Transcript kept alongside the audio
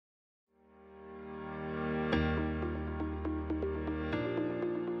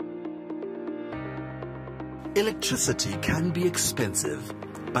Electricity can be expensive,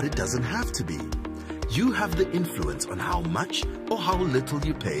 but it doesn't have to be. You have the influence on how much or how little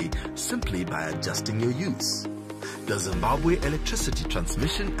you pay simply by adjusting your use. The Zimbabwe Electricity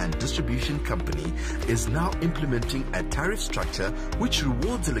Transmission and Distribution Company is now implementing a tariff structure which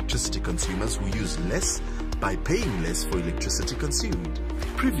rewards electricity consumers who use less by paying less for electricity consumed.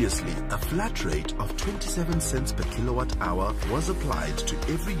 Previously, a flat rate of 27 cents per kilowatt hour was applied to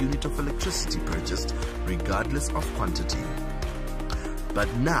every unit of electricity purchased regardless of quantity.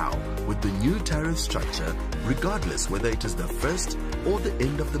 But now, with the new tariff structure, regardless whether it is the first or the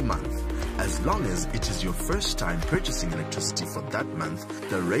end of the month, as long as it is your first time purchasing electricity for that month,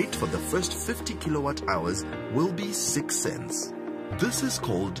 the rate for the first 50 kilowatt hours will be 6 cents. This is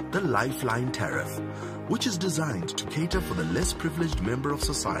called the Lifeline Tariff, which is designed to cater for the less privileged member of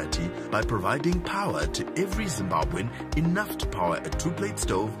society by providing power to every Zimbabwean enough to power a 2-plate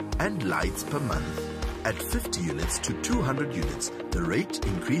stove and lights per month. At 50 units to 200 units, the rate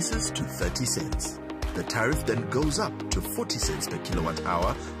increases to 30 cents. The tariff then goes up to 40 cents per kilowatt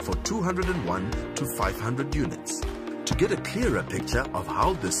hour for 201 to 500 units. To get a clearer picture of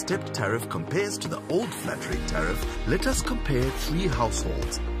how the stepped tariff compares to the old flat rate tariff, let us compare 3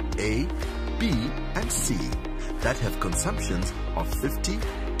 households, A, B and C, that have consumptions of 50,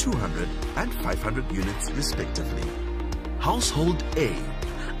 200 and 500 units respectively. Household A,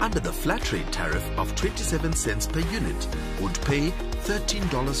 under the flat rate tariff of 27 cents per unit, would pay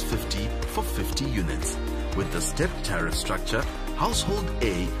 $13.50 for 50 units. With the stepped tariff structure, Household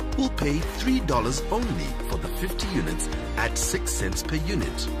A will pay $3 only for the 50 units at 6 cents per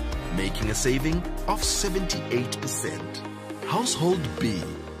unit, making a saving of 78%. Household B,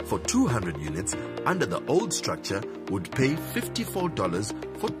 for 200 units under the old structure, would pay $54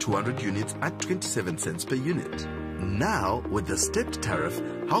 for 200 units at 27 cents per unit. Now, with the stepped tariff,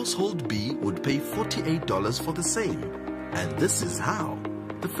 Household B would pay $48 for the same. And this is how.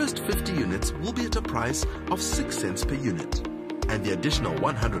 The first 50 units will be at a price of 6 cents per unit, and the additional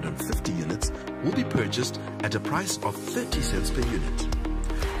 150 units will be purchased at a price of 30 cents per unit.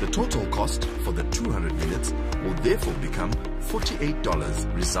 The total cost for the 200 units will therefore become $48,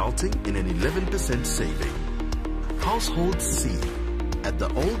 resulting in an 11% saving. Household C, at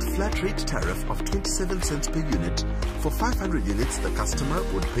the old flat rate tariff of 27 cents per unit, for 500 units the customer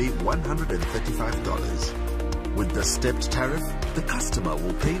would pay $135. With the stepped tariff, the customer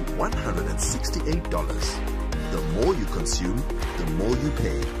will pay $168. The more you consume, the more you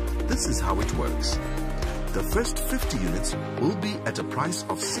pay. This is how it works. The first 50 units will be at a price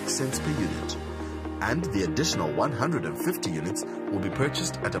of 6 cents per unit, and the additional 150 units will be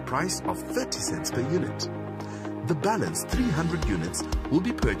purchased at a price of 30 cents per unit. The balance 300 units will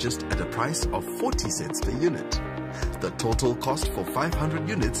be purchased at a price of 40 cents per unit. The total cost for 500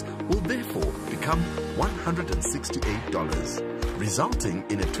 units will therefore become $168, resulting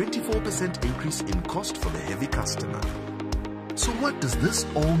in a 24% increase in cost for the heavy customer. So what does this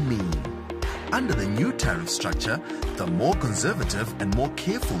all mean? Under the new tariff structure, the more conservative and more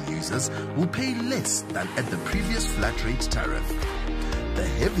careful users will pay less than at the previous flat rate tariff. The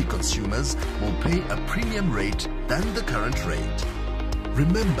heavy consumers will pay a premium rate than the current rate.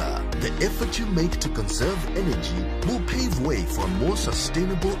 Remember, the effort you make to conserve energy will pave way for more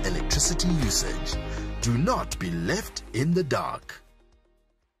sustainable electricity usage. Do not be left in the dark.